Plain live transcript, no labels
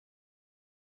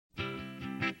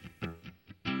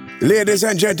Ladies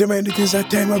and gentlemen, it is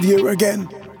that time of year again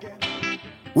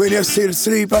when you still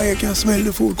sleep and you can smell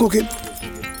the food cooking.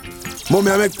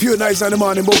 Mommy, I make pure nice in the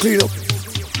morning, but clean up.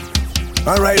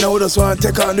 And right now, we just want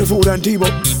to take on the food and team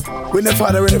up. When the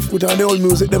father ready to put on the old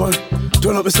music, them man,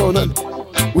 turn up the sound and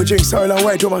we drink soil and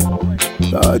white, woman.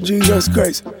 Oh, Jesus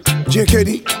Christ.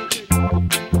 JKD.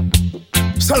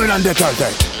 Sorry, and that all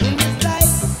time.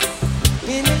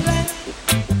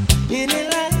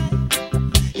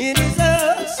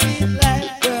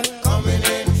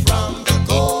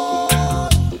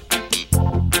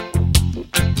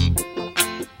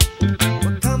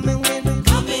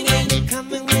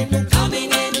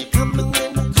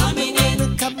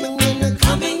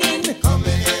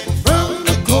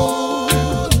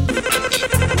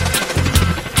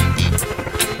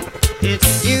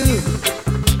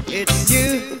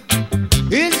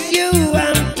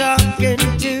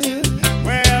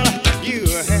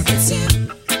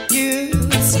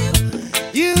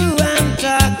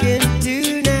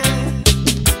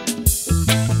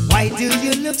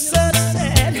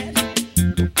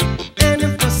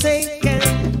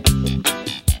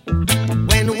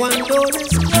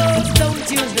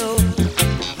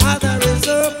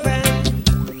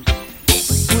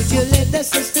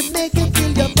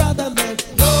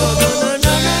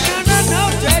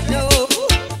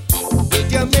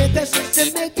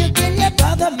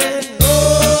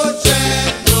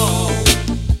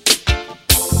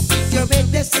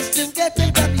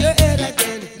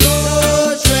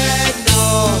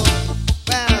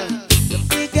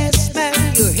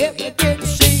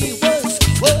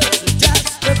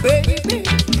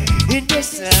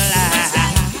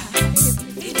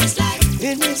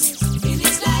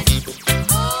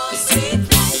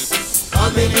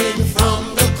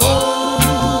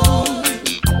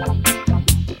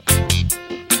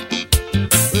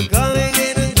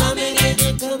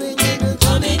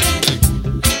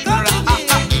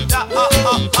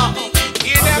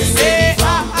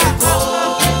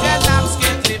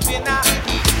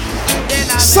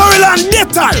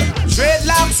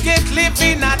 Dreadlocks get live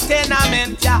in a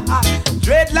tenement, yeah.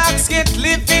 Dreadlocks get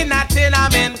live in a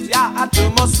tenement, yeah. Too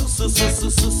much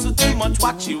too much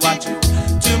watchy.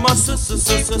 Too much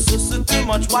too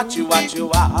much watchy.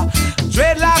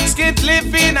 Dreadlocks get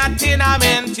live in a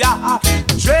tenement, yeah.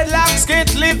 Dreadlocks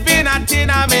get live in a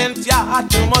tenement, yeah.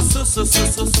 Too much too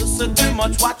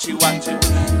much watchy.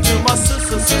 Too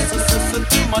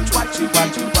much watchy.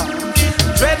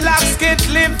 Dreadlocks get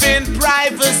live in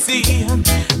privacy.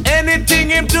 Anything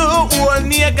him do, all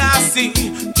nigga see.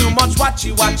 Too much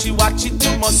watchy. Too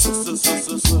much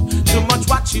Too much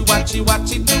watchy.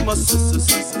 Too much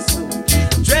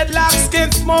Dreadlocks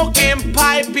can smoke and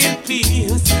pipe in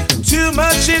peace. Too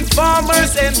much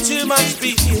informers and too much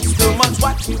peace. Too much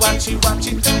watchy. Too much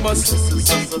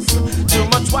Too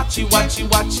much watchy.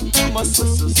 Too much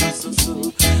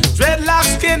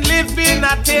Dreadlocks can live in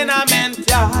a tenement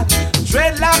yard.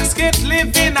 Dreadlocks can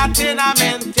live in a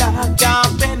tenement yard.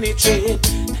 Can't penetrate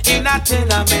in a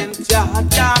tenement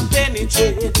yard. Can't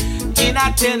penetrate in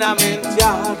a tenement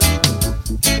yard.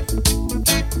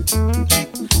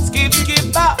 Skip,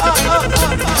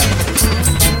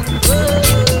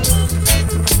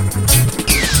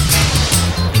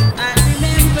 I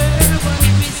remember one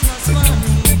Christmas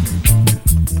morning,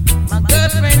 my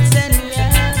girlfriend sent me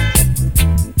out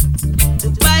to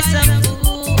buy some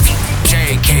food.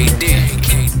 JKD.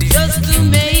 Just to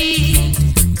make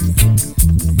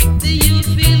the youth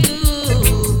feel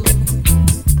good.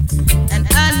 And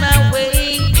on my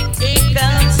way, here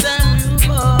comes some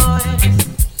boys.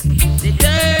 They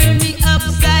turn me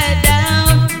upside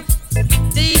down.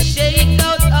 They shake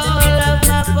out all of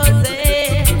my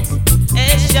possessions.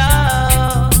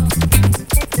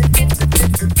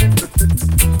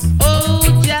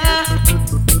 Oh, Jah,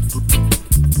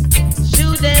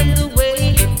 show them the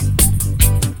way.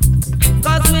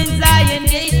 'Cause when Zion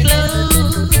gate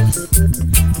close,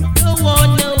 don't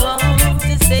want no one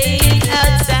to stay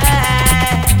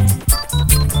outside.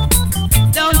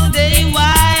 Don't stay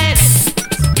wide.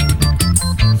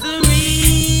 So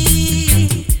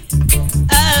read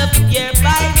up your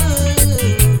Bible.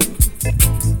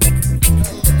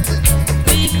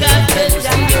 We got the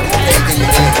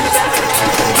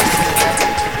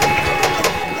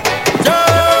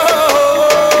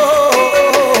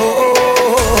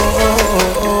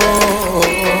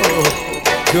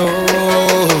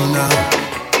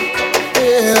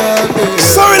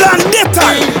Sorry, land, get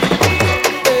time.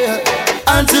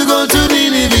 And to go to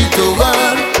Nineveh to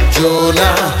one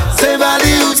Jonah, save all the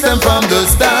youths them from the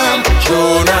storm.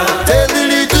 Jonah, tell the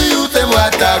little youth them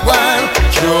what I want.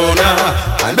 Jonah,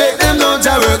 and make them know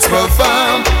Jah works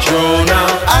perform. Jonah,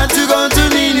 and to go to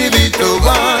Nineveh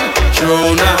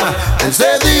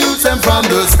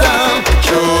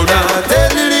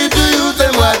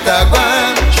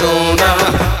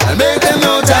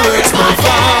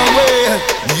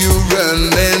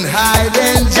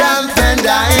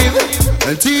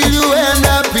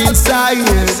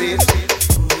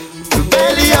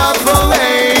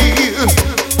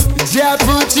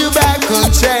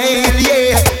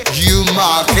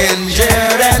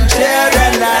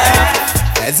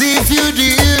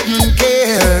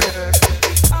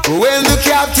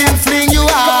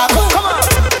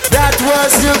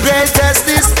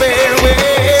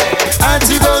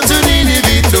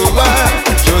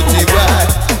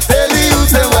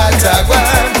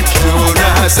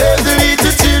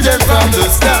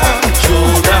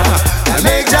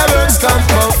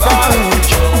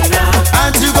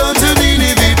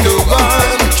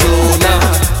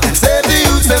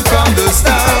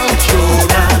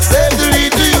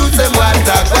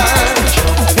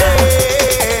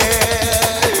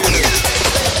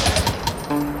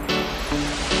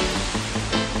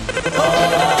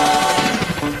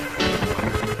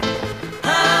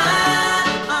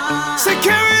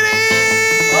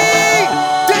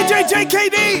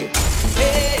JKD.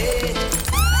 Hey.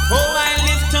 Oh, I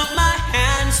lift up my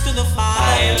hands to the Father.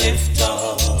 I lift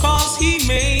up, 'cause He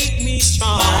made me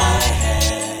strong. My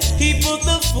head. He put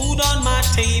the food on my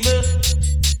table.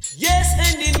 Yes,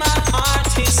 and in my heart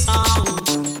His song.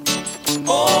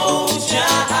 Oh,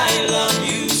 Jah, I love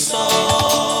you so.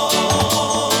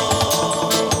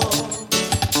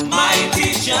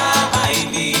 Mighty Jah, I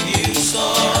need you so.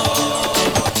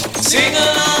 Sing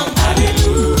along,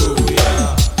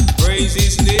 hallelujah. Praise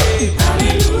His name,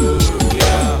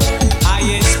 hallelujah.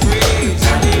 Highest praise,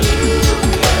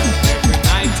 hallelujah. Every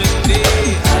night and day,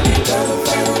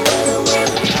 hallelujah.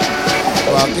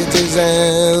 Pocket is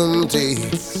empty,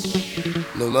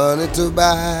 no money to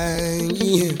buy.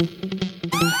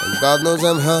 And God knows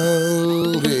I'm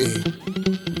hungry.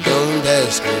 Don't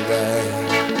ask me why.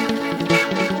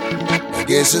 I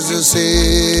guess it's a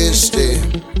system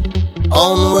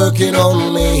on working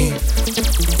on me.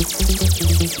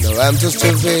 No, I'm just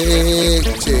a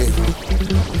victim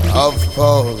of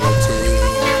poverty.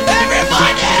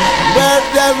 everybody. Where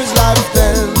there is life,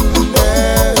 then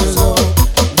there's hope,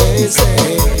 they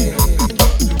say.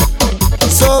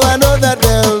 So I know that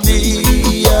there'll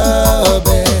be a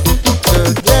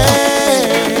better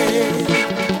day.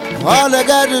 All I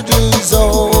gotta do is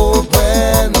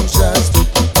open, trust,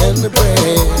 and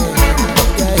pray.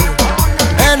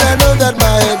 Yeah. And I know that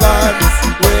my God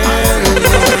will.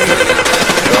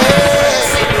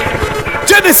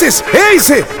 Genesis,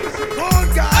 easy. Oh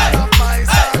God of my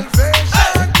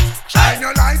salvation, shine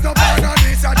your light upon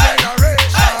this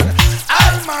generation.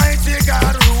 Almighty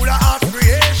God, ruler of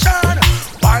creation,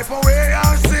 wipe away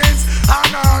our sins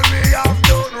and all we have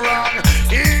done wrong.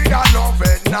 He that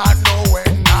loveth not,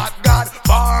 knoweth not God,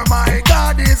 for my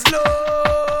God is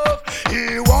love.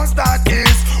 He was, that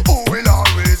is, who will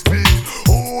always be,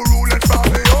 who ruleth from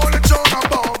the holy throne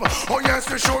above. Oh yes,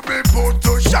 we should be put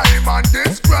to shame and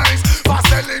disgrace for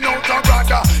selling out a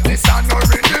brother,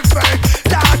 dishonoring the faith.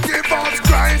 That give us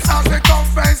Christ as we come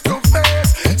face to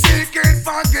face, seeking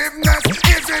forgiveness.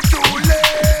 Is it too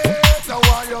late? So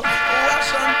while you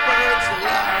wash and purge the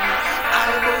land,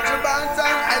 I go to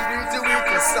Bantam and greet you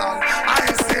with a song. I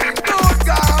sing, good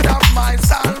God of my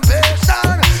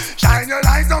salvation, shine your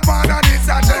light upon this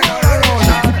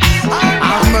generation.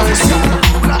 Have mercy,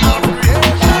 ruler of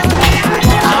creation.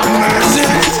 Have mercy.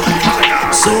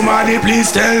 Somebody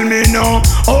please tell me no.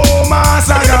 Oh,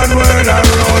 Master God, world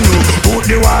around you. Put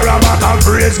the war back and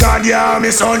praise God, yeah, me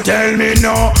son, tell me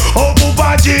no. Oh,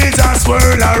 Papa Jesus,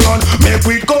 world around. Make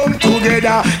we come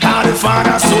together, how the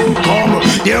Father so come.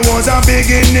 There was a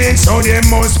beginning, so there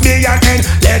must be an end.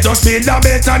 Let us build a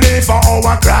better day for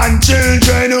our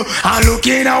grandchildren. And look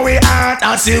in our heart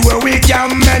and see where we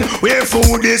can mend. Where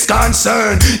food is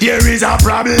concerned, there is a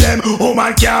problem.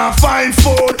 Woman can't find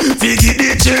food, feed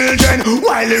the children.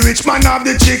 While the rich man have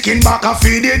the chicken back and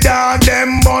feed the dog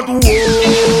them. But whoa,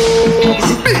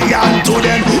 be unto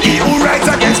them. He who rights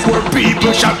against poor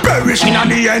people shall perish in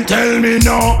the end. Tell me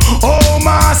no. Oh,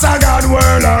 Master God,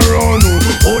 world around you.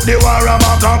 Put the war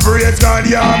back and praise God,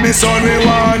 yeah, me son, we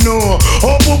want know.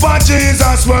 Oh, Papa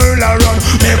Jesus, world around.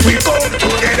 Make we come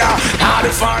together, now the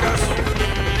Father.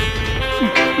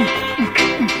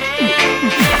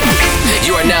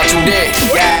 You are now tuned in.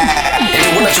 Yeah. Into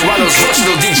one of Toronto's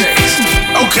versatile DJs.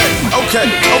 Okay.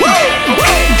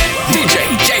 DJ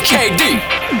JKD.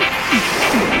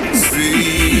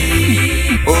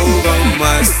 Sweep over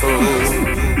my soul.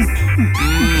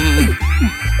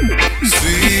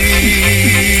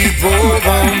 Sweep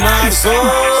over my soul.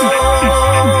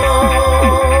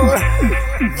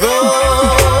 Though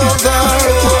the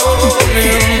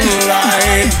rolling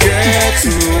light gets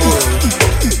low,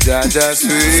 Jaja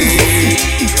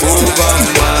sweep over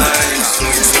my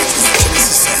soul.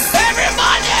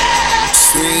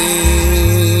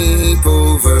 Sweep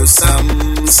over some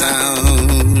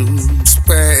sounds,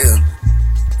 well,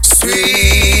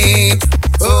 sweep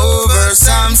over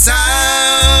some sounds.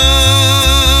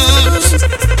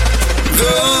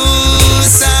 Those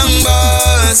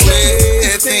songboys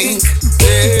may think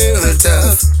they're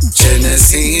tough.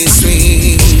 Genesee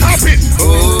sweep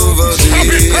over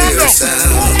their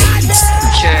sounds.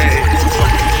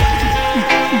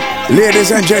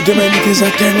 Ladies and gentlemen, it is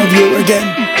that time of year again.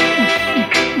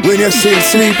 When you still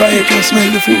sleep and you can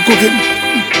smell the food cooking.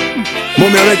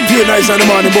 Mommy, I make pure nice in the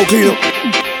morning, but clean up.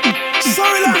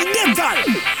 Sorry, long dental.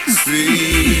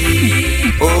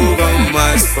 Sweep over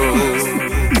my soul.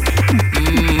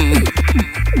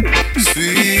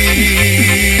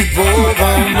 Sweep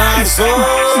over my soul.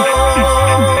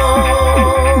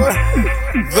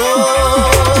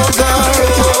 Though the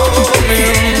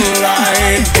rolling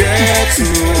light gets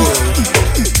low,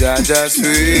 Jaja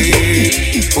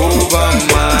sweep over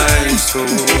my soul.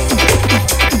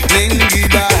 Lingy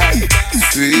back,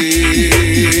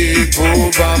 sweep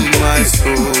over my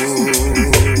soul.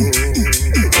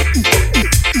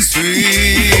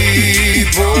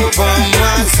 Sweep over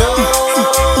my soul.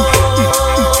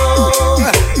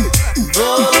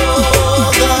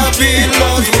 Though the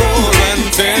billows roll and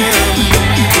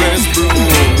tempest blow,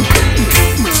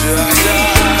 Jaja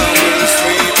will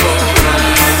sweep over my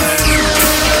soul.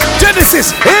 Genesis,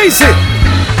 easy.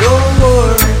 Don't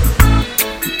worry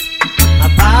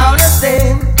about a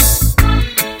thing,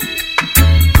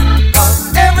 'cause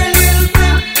every little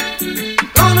thing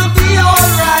gonna be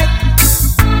alright.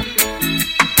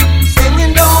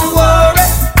 Singing, don't worry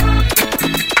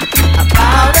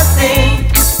about a thing,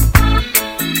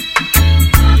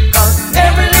 'cause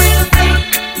every little thing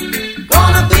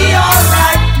gonna be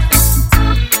alright.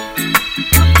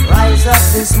 Rise up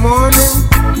this morning,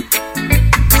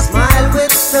 smile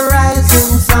with the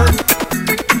rising sun.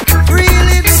 Free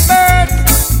little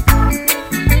birds,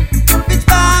 which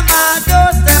by my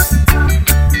doorstep,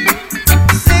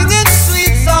 singing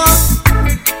sweet songs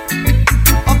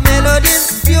of melodies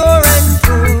pure and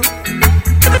true.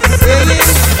 Saying,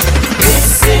 this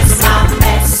is my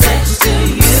message to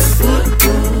you.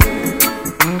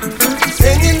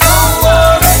 Singing, don't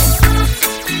worry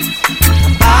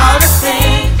about a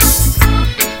thing,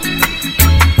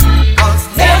 'cause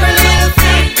every little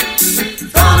thing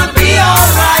gonna be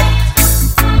alright.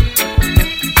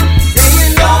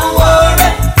 Saying, don't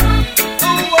worry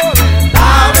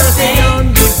about a thing,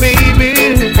 Baby,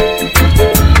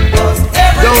 'cause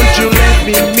every don't you little let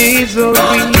thing me misery.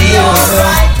 gonna be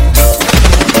alright.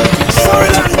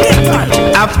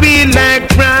 I feel like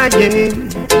crying.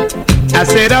 I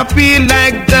said I feel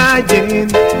like dying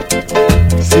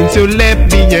since you left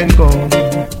me and gone.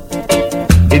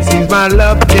 It seems my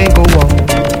love can't go on.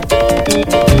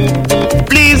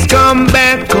 Please come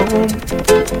back home.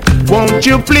 Won't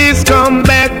you please come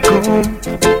back home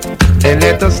and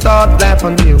let us start life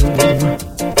anew,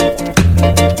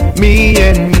 me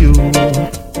and you.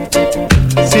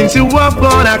 Since you walk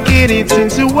on, I can't eat.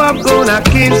 Since you walk on, I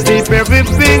can't sleep.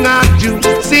 Everything I do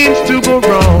seems to go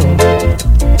wrong.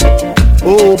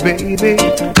 Oh baby,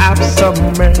 have some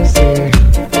mercy.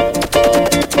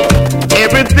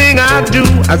 Everything I do,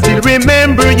 I still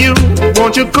remember you.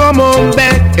 Won't you come on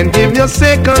back and give me a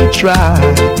second try?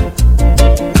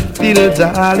 Little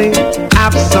darling,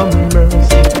 have some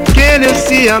mercy. Can you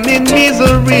see I'm in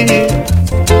misery?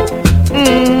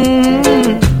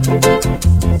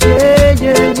 Yeah,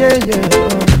 yeah, yeah, yeah.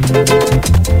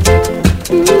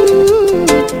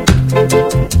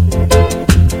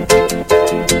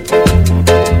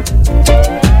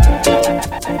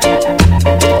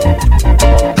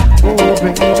 Oh,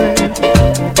 baby.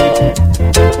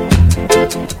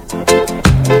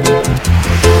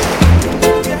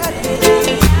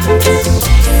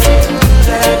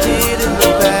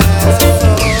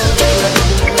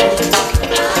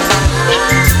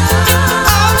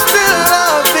 I'm still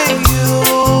loving you,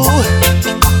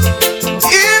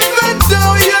 even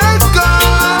though you're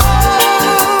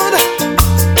gone.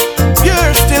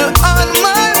 You're still on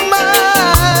my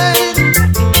mind.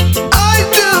 I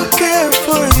do care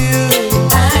for you.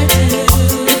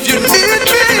 If you need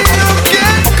me, you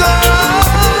can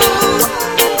call.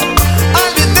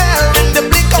 I'll be there in the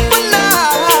blink of an eye.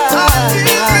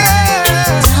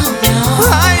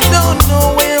 I don't know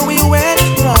where we went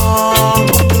wrong.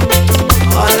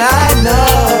 All I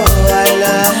know, I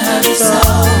love you so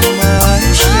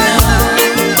much.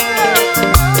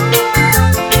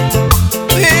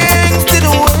 Things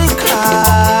didn't work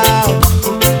out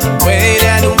the way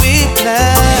that we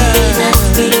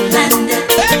planned.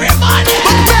 Everybody,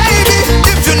 but baby,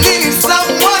 if you need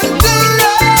someone to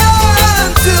run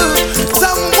to,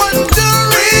 someone to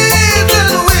reason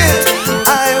with, I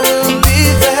will be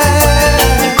there.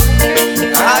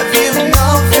 Have you no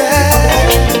fear?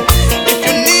 If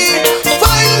you need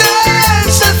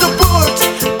financial support,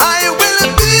 I will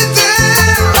be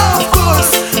there. Of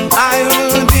course, I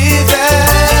will be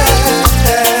there.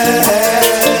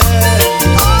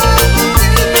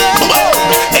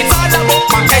 It's all about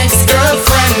my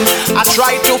ex-girlfriend. I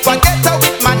try to forget her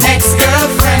with my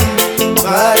ex-girlfriend,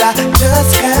 but I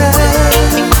just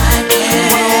can't.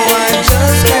 No, I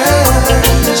just can't.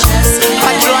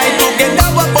 I try to get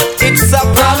over, but it's a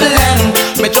problem.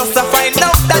 Me just to find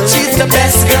out that she's the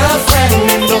best girlfriend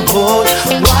in the whole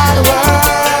wide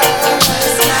world.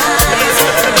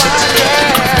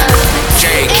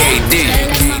 JKD.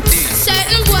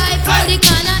 Certain boy from the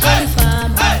corner in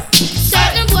farmer.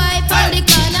 Certain boy from the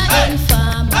corner in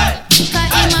farmer.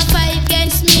 'Cause him a fight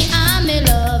against me and me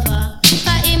lover.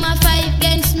 'Cause him a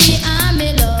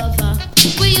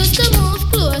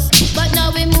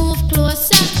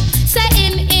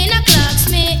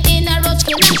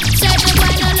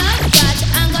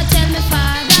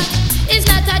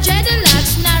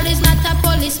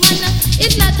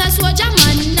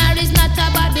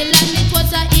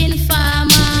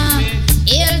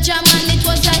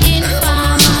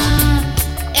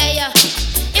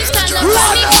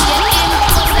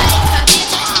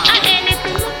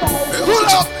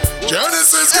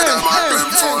them a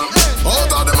claim full.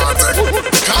 Out of them a take.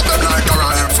 Cut them like a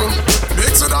rifle.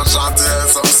 Mix with a shanty and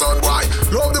some sun boy.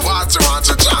 Love the watch you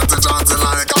chanty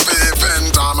like a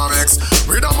peeping drama mix.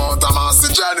 With a mount of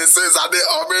master Genesis are the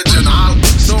original.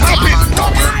 No man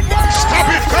copy. Stop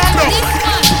it, calm down. This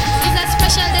one is a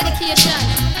special dedication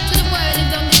to the boy who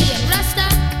don't believe. Rasta,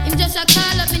 him just a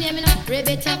call up in him, you know. Rib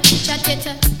it up, chat it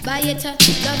up, buy it up,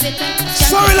 love it up.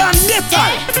 Sorry, land nipple.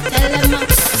 Tell them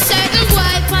up. Certain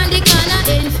boy on the corner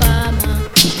informer.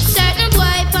 Certain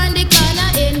boy on the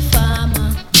corner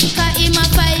informer. Cause him a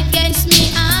fight against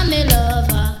me, I'm a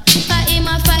lover. Cause him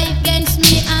a fight against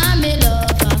me, I'm a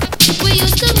lover. We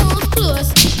used to move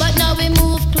close, but now we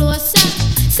move closer.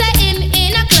 Say him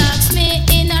in a clocks, me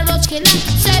in a roach killer.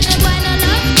 Certain boy no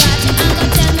love that, I'm gonna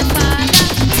tell me father.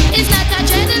 It's not a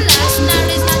dreadlocks, nor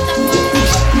it's not a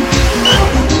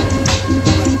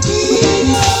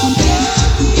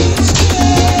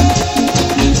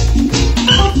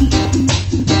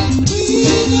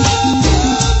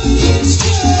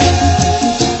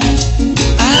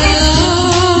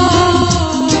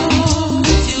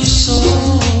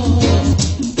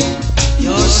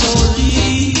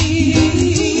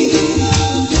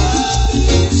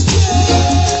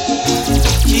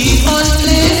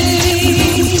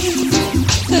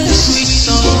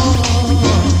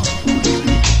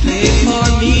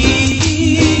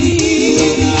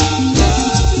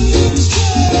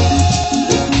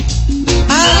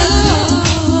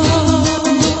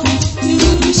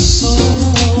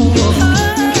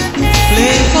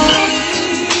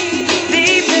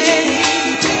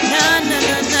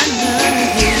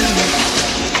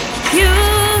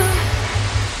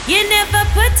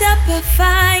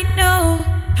fight, no.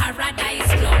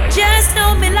 Paradise glory. Just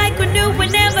know me like we knew. We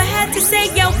never had to say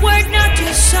your word, not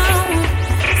your song.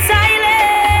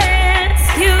 Silence,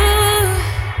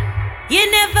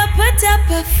 you never put up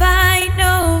a fight,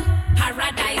 no.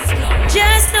 Paradise glory.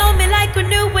 Just know me like we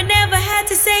knew. We never had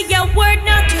to say your word,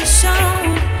 not your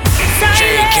song.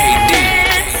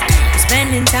 Silence.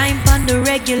 Spending time on the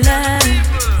regular.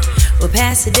 We'll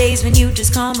pass the days when you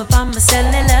just call me on my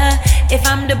cellular. If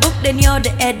I'm the book, then you're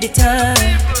the editor.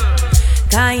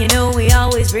 Cause you know we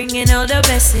always bringing all the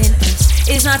best in us.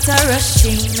 It's not a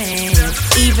rushing, man.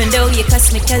 Even though you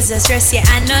cuss me cause I stress you,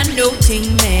 I'm not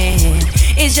noting, man.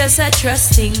 It's just a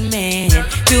trusting, man.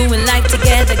 Doing life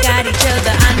together, got each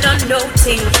other, I'm not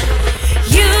noting.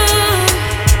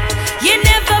 You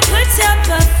never put up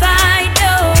a fight,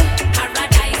 no.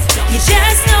 You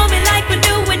just know me like we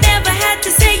knew. We never had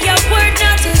to say your word,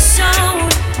 not a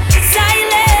song.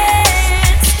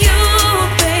 Silence, you,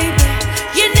 baby.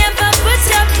 You never put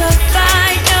up a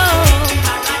fight, no.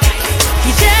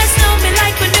 You just know me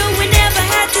like we knew. We never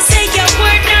had to say your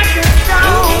word, not a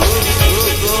song.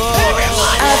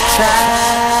 I've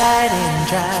tried and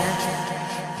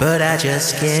tried, but I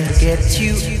just can't get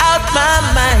you out my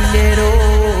mind at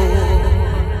all.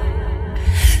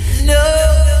 No.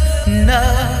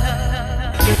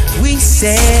 We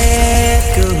said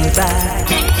goodbye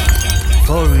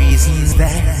for reasons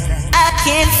that I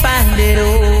can't find it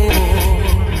all.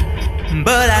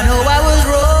 But I know I was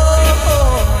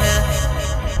wrong.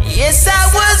 Yes, I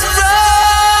was wrong.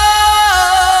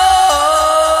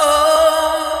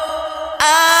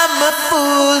 I'm a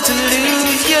fool to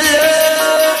lose your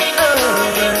love.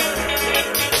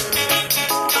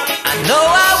 I know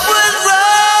I was wrong.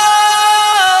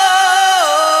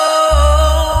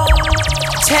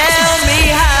 Tell me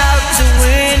how to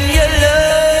win your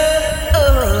love.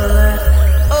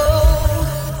 Oh,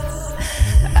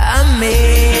 I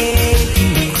made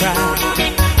you cry,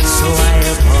 so I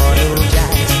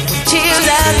apologize for tears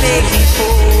I made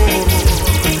before.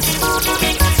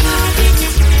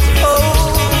 Oh,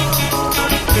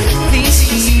 please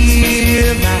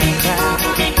hear my cry.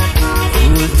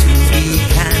 Good to be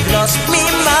kind, lost me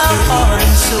my heart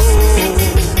and soul.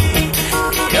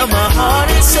 You're my heart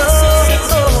and soul.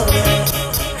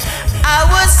 I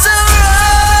was so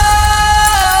wrong.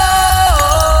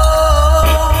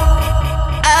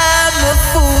 I'm a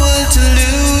fool to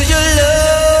lose your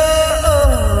love.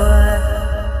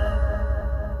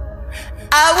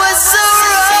 I was so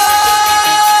wrong.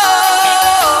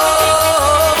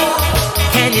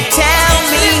 Can you tell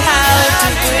me how to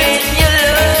win your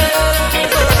love?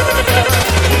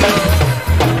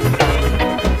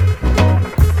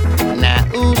 Now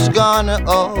who's gonna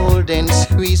hold and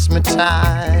squeeze me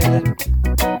tight?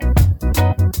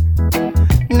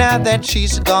 Now that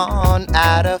she's gone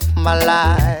out of my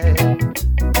life,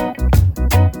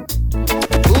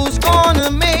 who's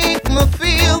gonna make me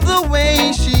feel the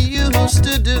way she used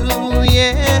to do?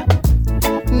 Yeah,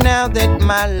 now that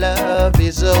my love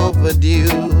is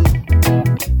overdue.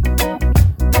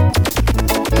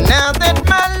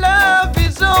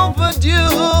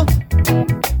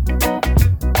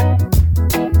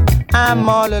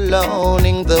 alone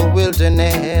in the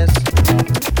wilderness,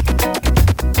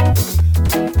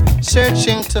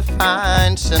 searching to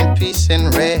find some peace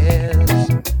and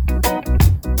rest.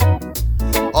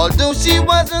 Although she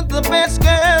wasn't the best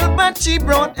girl, but she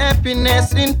brought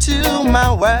happiness into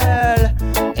my world.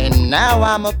 And now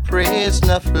I'm a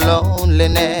prisoner of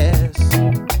loneliness.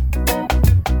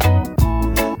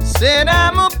 Said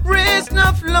I'm a prisoner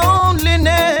of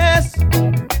loneliness.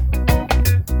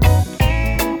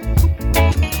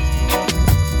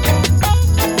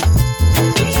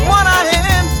 It's what I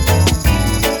am.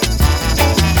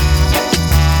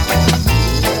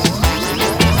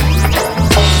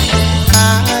 I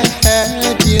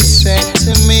heard you say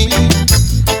to me,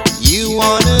 you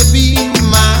wanna be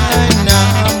my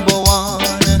number one.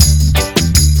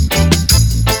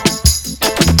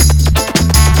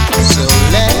 So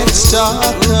let's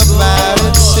talk about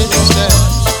it, sister.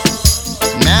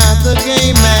 Now the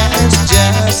game has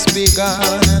just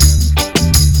begun.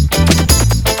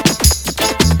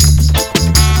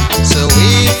 So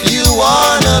if you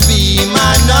wanna be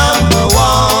my number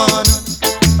one,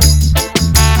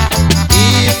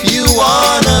 if you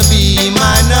wanna be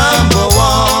my number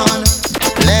one,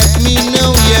 let me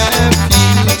know your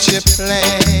future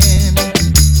plan.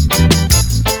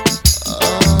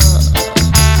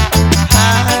 I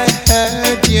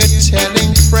heard you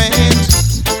telling friends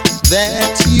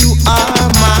that you are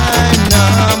my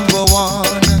number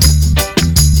one,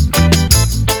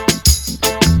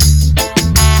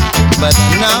 but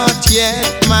not yet,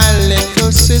 my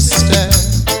little sister.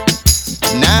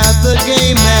 Now the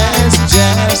game has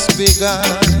just begun.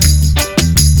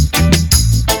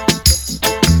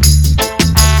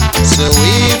 So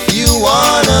if you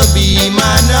wanna be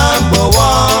my number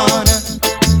one,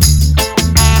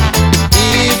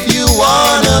 if you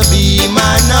wanna be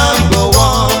my number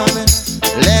one,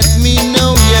 let me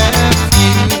know your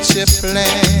future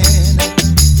plan.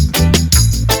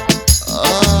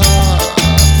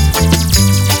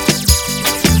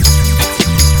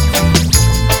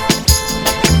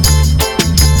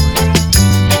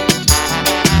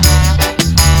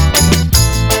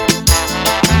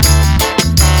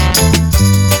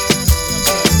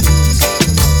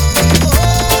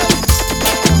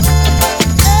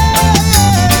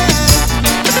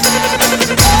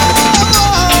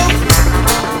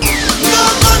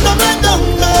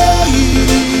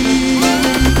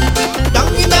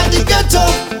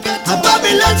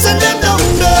 Send them down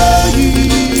there,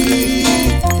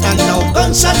 and now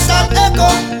gunshots start echo.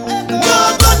 No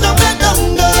gun no get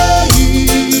down there.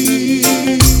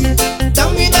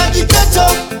 Down in the ghetto,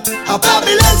 a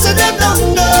Babylon send them down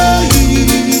there,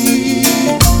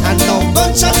 and now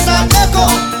gunshots start echo.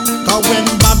 Cause when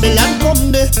Babylon come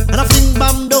there, and I fling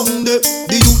bomb down there,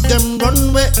 the youth them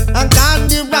run way and gone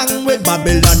the wrong way.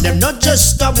 Babylon them not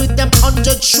just stop with them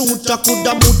 100 shooter,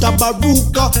 coulda muta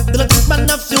baruka. The man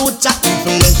of future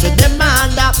influence with them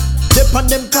under. They on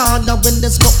them corner when they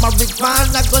smoke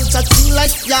marijuana, guns a sing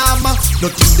like yama.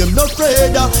 Nothing them no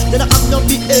afraid of, they don't have no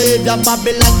behavior.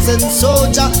 Babylon send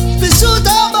soldier, fi shoot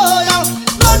a boy out,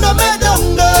 run a man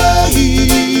down there.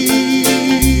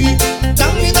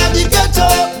 Down in the ghetto,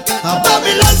 a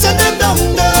Babylon send them down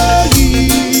there.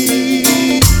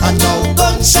 And now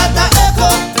gunshot a echo,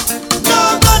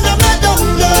 no gun a man down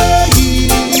there.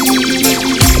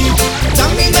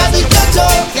 Down in the ghetto,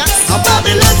 a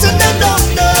Babylon send them down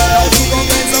there.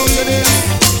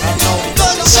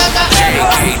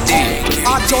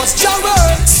 I just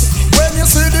chariots when you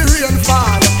see the rain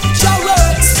fall.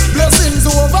 Chariots, blessings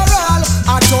overall.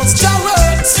 I just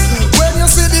chariots when you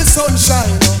see the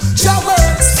sunshine.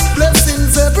 Chariots,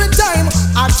 blessings every time.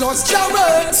 I just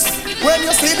chariots when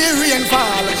you see the rain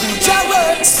fall.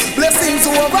 Chariots, blessings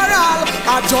overall.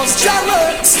 I just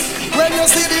chariots when you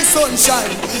see the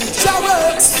sunshine.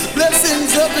 Chariots,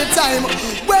 blessings every time.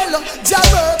 Well,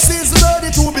 chariots is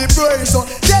ready to be praised.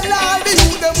 Tell all the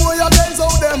youth them where you dance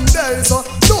out them days. So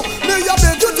me a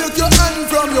beg you take your hand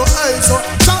from your eyes.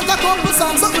 Chant a couple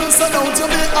songs that will send out you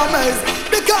be amazed.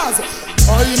 Because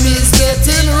time is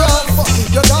getting rough.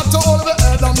 You got to hold the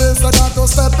head and miss. You got to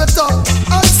step it up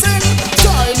and sing.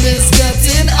 Time is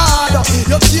getting hard.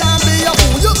 You can't be a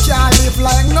fool. You can't live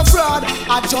like no fraud.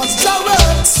 I just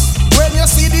chariots when you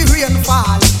see the rain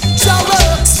fall.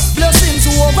 Chariots, blessings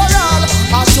overall.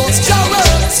 I just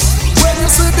chariots when you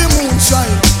see the moon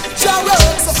shine.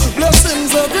 Chariots,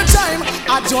 blessings every time.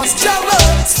 I just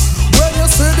chariots when you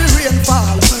see the rain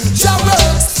fall.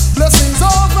 Chariots, blessings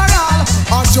overall.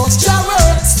 I just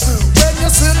chariots when you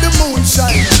see the moon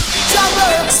shine.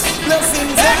 Chariots,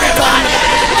 blessings every time.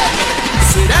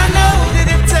 Said I know that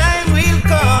the time will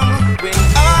come when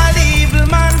all evil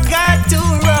man got to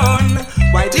run.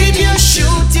 Why did you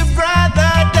shoot your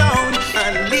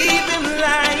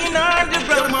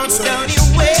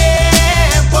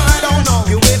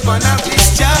weapon of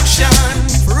destruction.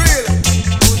 Real.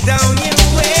 Put down your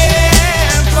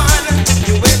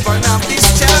weapon of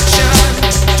destruction.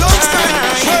 Don't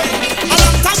stand. A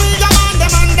long time we a man,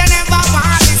 them and they never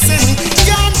want listen.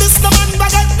 Can't this the man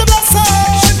but get the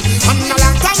blessing. And a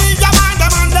long time we a man,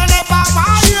 them and they never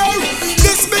want hear.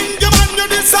 This big man you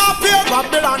disappear.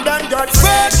 Babylon then get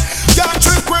fed. Can't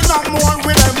trick with no more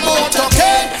with them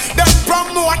motorcade. Them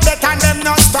promote that and them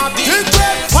not stop the trade.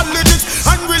 Politics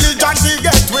and religion we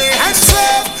get we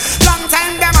enslaved. Long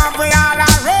time them have we all a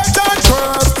rage and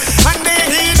curve. And the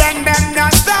heathen them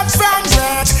not stop from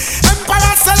red.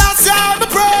 Emperor Selassie on the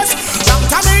press. Long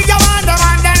time we a man them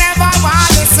and they never want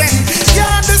listen.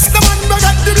 Yeah, this the man we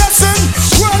get the lesson.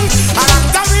 Well, a long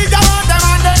time we a man them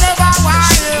and they never want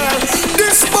hear.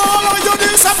 This ball or you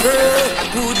disappear.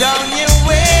 Put down your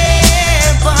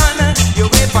weapon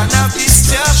of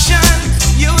destruction.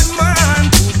 Youth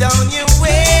man, put down your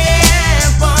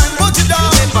weapon. Put it down.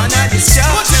 Weapon of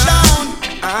destruction. Put it down.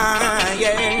 Ah,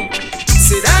 yeah.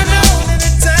 Said I know that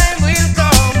the time will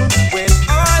come when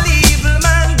all evil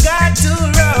man got to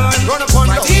run. Run upon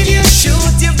Why did you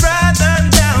shoot your brother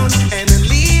down and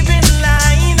leave him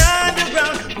lying on the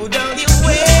ground? Put down your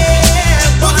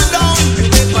weapon. Put it down. Your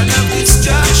weapon of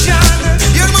destruction.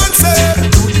 Your man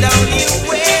said. Put down your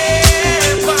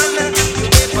weapon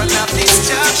of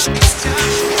destruction.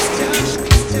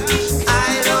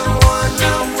 I don't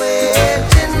wanna wait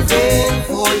in vain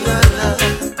for your love.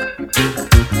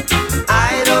 I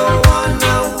don't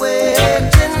wanna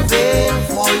wait in vain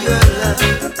for your love.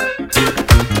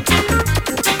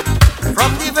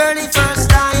 From the very first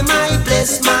time I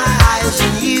bless my eyes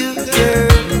on you,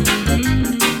 girl,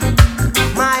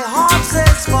 my heart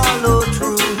says follow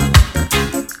through.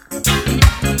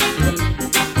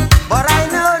 But I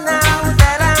know now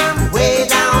that I'm way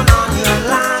down on your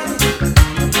line.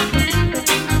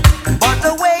 But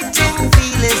the waiting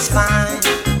feel is fine.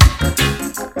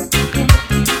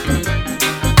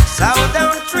 So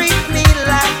don't treat me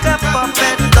like a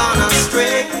puppet on a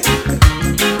string.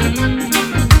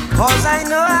 'Cause I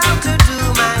know how to do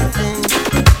my thing.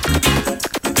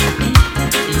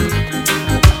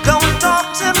 Don't talk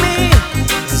to me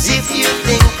as if you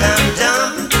think I'm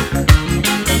dumb.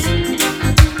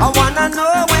 I wanna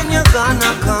know when you're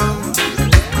gonna come.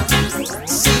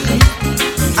 See,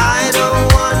 I don't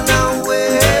wanna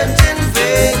wait in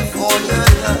vain for your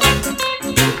love.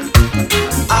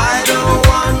 I don't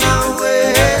wanna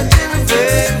wait in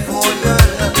vain for your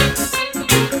love.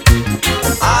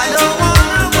 I don't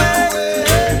wanna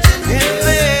wait in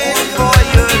vain for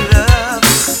your love.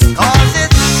 'Cause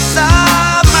it's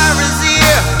summer is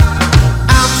here,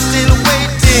 I'm still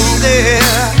waiting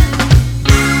there.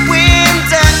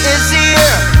 Winter is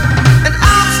here, and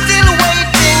I'm still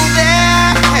waiting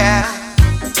there.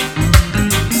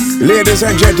 Ladies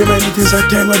and gentlemen, it is that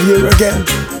time of year again.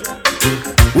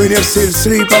 When you still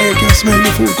sleep and you can smell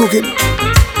the food cooking.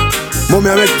 Mommy,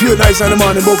 I make pure nice in the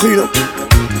morning, but clean up.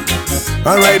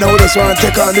 And right now, we just want to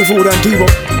take on the food and team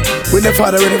up. When the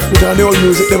father ready, put on the old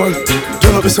music, them on.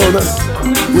 Turn up the sound, man.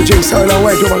 We drink sour and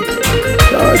white, man.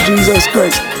 Oh, Jesus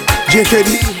Christ. JKD,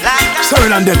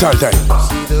 sorry and death all time.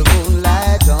 See the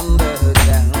moonlight on the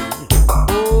down.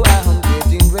 Oh, I'm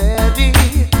getting ready.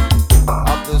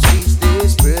 Up the streets they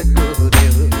spread good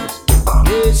news.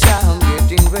 Yes, I'm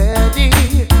getting ready.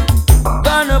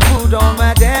 Gonna put on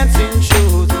my dancing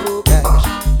shoes. Oh gosh,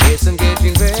 yes, I'm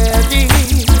getting ready.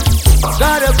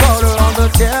 Got a caller on the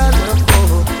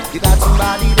telephone. You got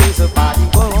somebody, there's a party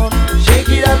going. Shake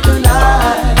it up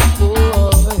tonight,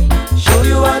 boy. Show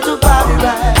you how to party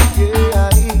right. Yeah,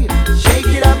 shake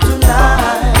it up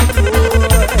tonight.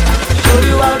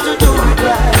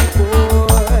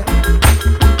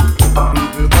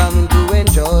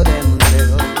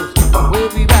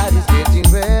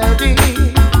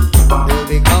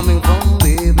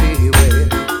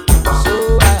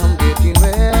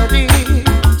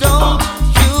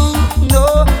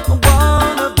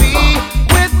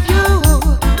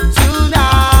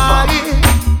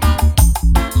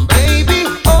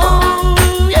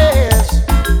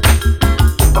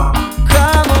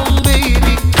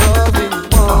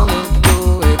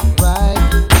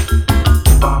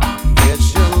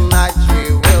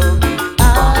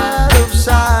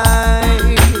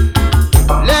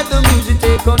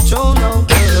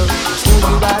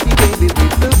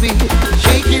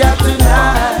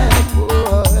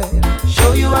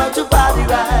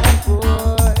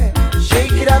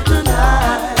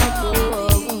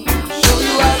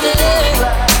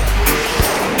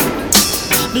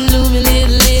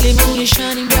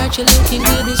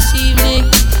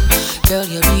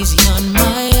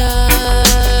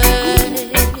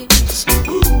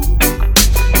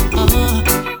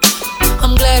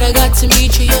 I got to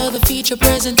meet you. You're the feature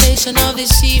presentation of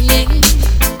this evening,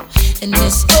 and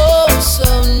it's oh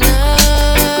so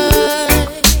nice.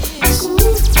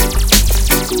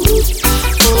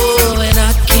 Oh, and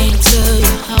I can't tell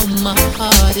you how my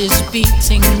heart is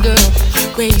beating, girl,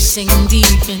 racing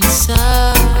deep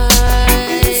inside.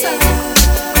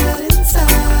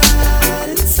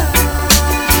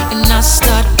 And I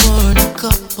start pouring a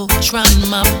couple, trying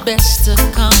my best to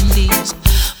calm these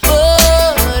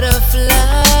butterflies.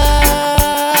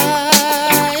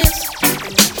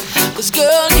 'Cause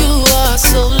girl, you are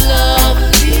so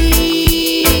lovely,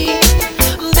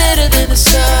 better than the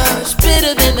stars,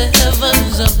 better than the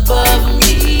heavens above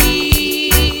me.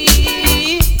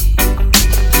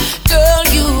 Girl,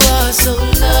 you are so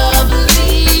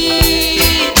lovely,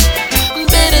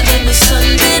 better than the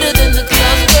sun, better than the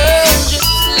clouds. Girl, just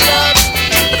love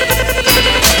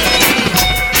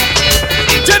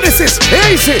me. Genesis,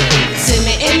 easy. See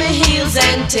me in my heels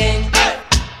and ting.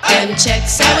 Them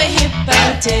checks how we hip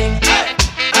and ting.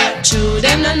 True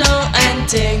them no know and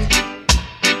ting.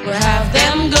 We have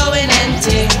them going and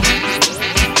ting.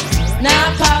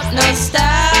 Now pop no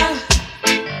style,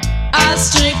 all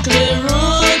strictly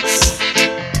roots.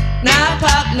 Now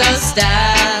pop no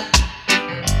style,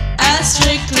 all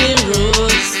strictly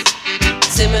roots.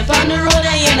 See me on the road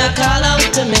and you not call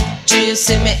out to me. Do you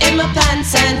see me in my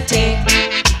pants and ting?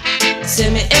 See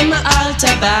me in my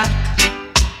altar back.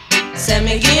 See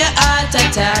me give you heart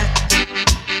attack.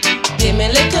 Give me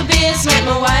little bass, make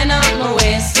me wind up my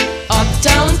waist.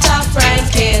 Uptown top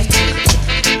ranking.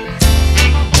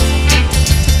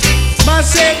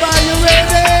 Massive, are you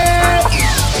ready?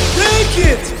 Take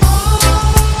it.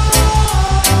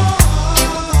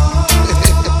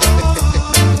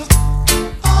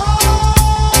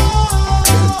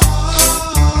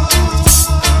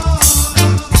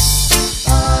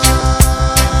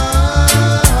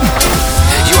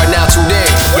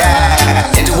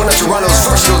 Toronto's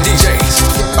versatile DJs.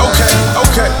 Okay.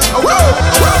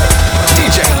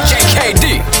 DJ JKD.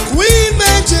 Queen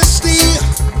Majesty,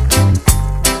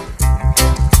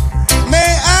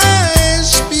 may I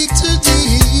speak to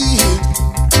thee?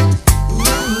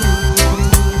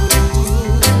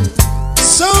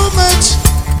 So much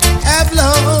I've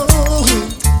longed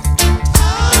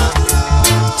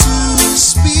to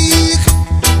speak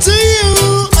to you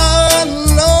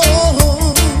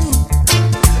alone.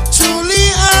 Truly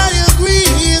I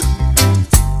agree,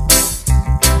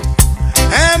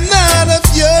 I'm not of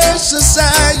your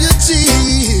society.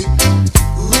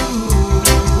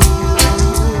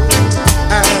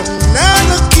 I'm not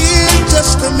a kid,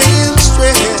 just a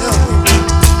minstrel,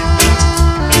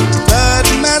 but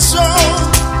my soul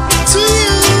to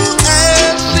you I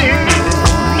sing.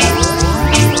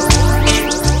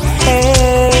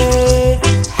 Hey,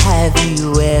 have you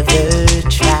ever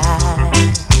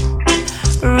tried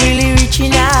really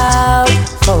reaching out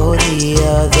for the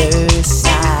other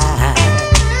side?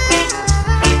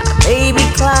 Maybe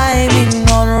climbing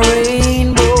on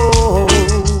rainbows,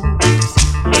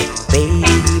 baby,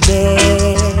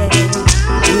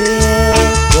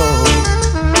 we'll go.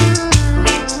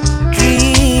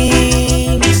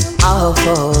 Dreams are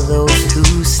for those who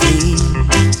sleep.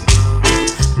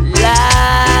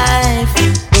 Life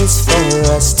is for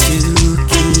us to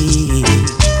keep.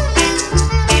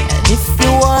 And if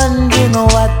you're wondering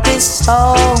what this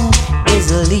song is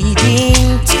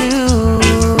leading to,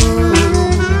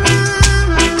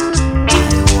 I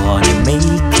wanna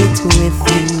make it with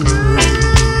you.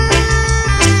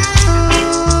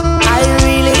 I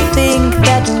really think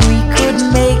that we could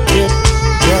make it,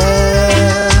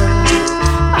 girl.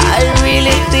 I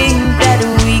really think that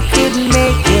we could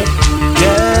make it,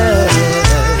 girl.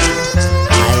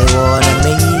 I wanna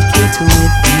make it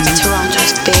with you.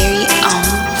 Toronto's very own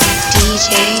DJ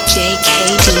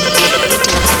JKD.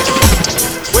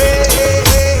 When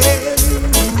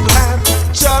you have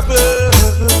trouble,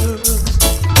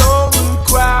 don't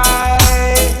cry.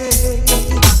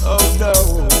 Oh no.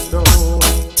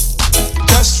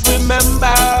 Just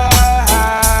remember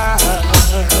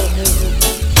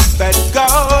that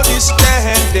God is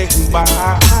standing by.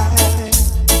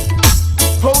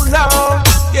 Hold on,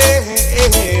 yeah.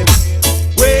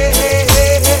 When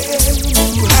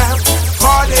you have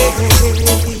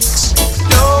heartaches,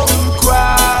 don't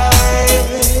cry.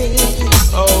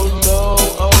 Oh no.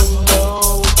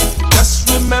 Just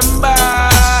remember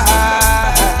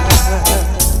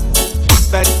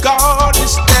that God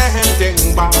is standing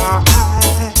by.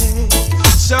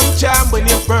 Sometime when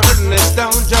your burden is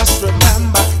down, just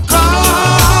remember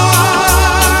God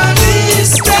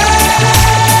is standing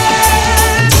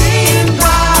by.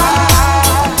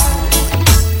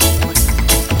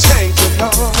 Thank you,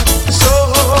 Lord. So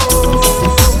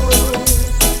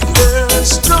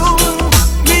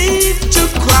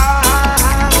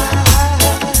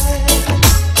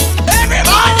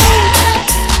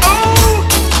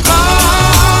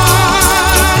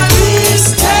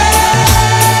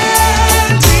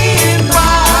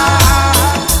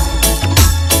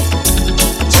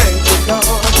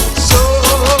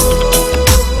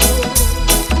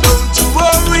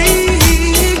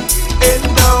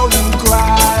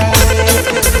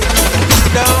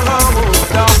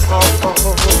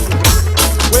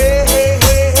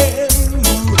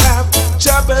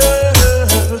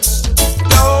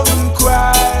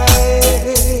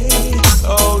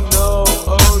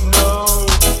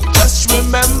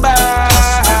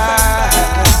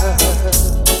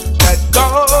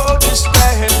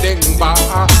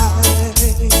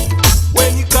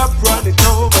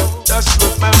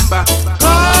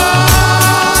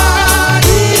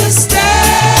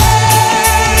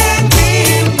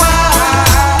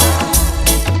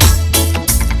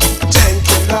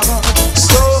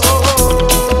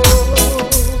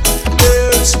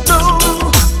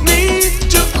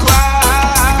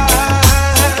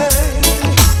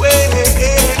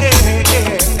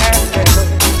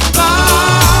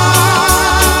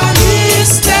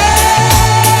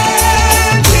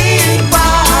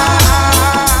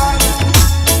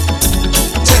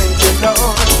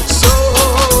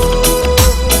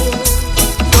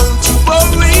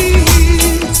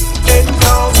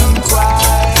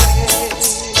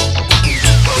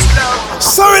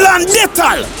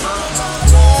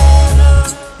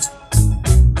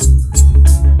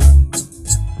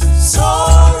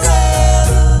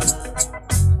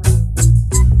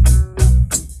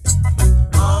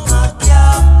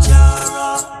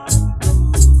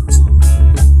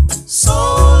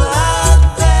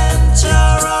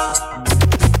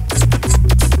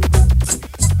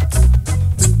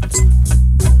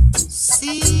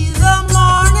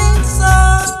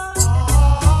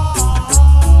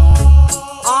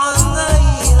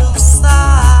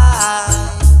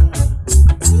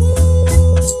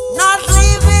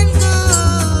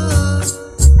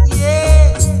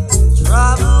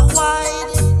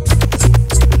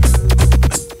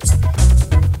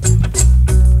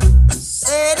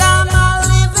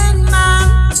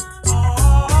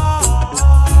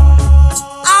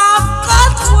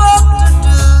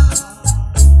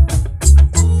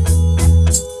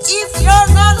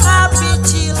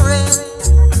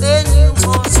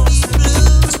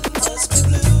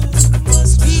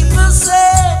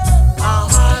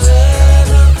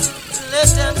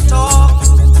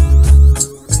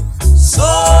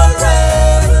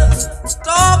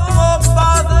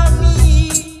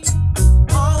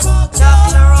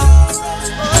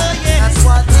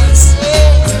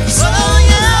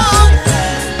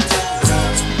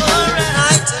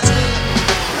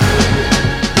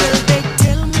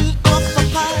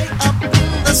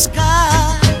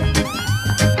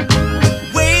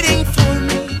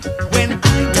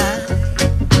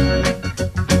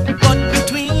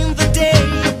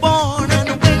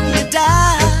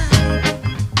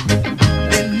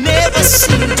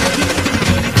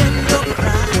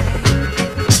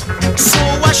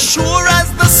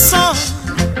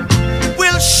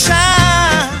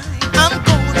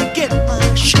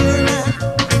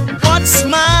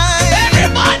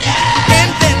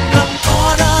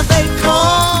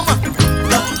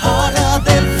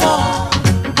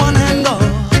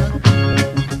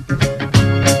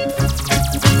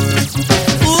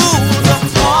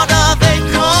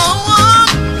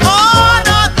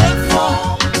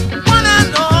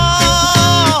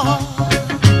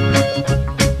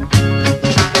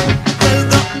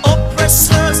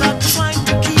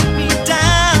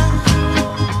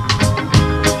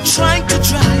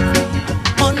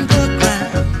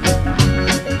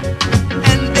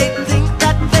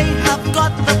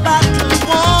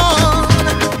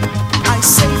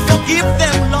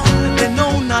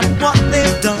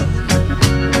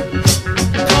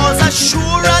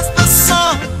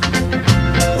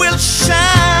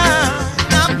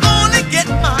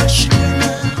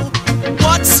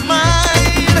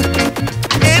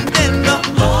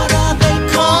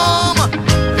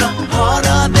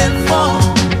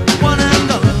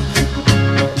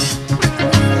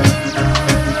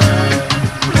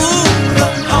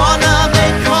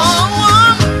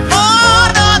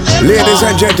Ladies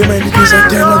and gentlemen, it is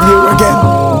that time of year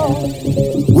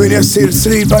again. When you still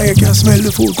sleep and you can smell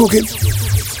the food cooking.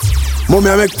 Mommy,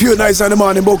 I make pure nice in the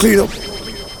morning, but clean up.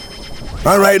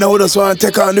 And right now, we just want to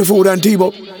take on the food and team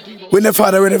up. When the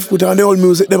father ready to put on the old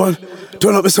music, the man,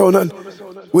 turn up the sound and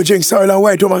we drink soil and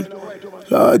white, woman.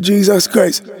 Lord Jesus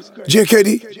Christ.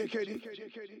 JKD.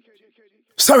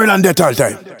 Sorry, and that all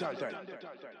time.